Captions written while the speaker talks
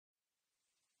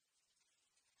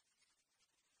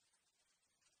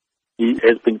He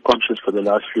has been conscious for the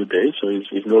last few days, so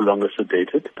he's no longer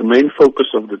sedated. The main focus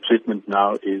of the treatment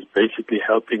now is basically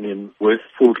helping him with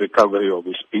full recovery of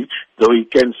his speech. Though he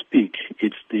can speak,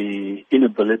 it's the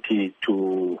inability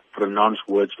to pronounce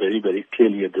words very, very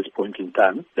clearly at this point in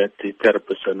time that the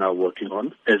therapists are now working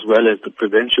on, as well as the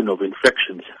prevention of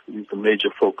infections is the major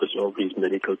focus of his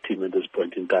medical team at this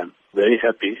point in time. Very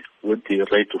happy with the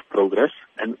rate of progress,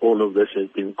 and all of this has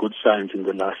been good signs in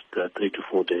the last 3 to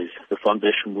 4 days. The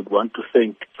foundation would want to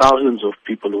thank thousands of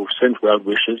people who've sent well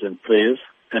wishes and prayers,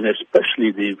 and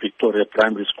especially the Victoria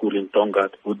Primary School in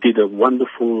Tongaat, who did a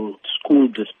wonderful school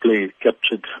display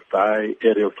captured by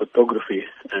aerial photography,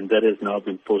 and that has now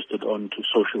been posted onto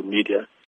social media.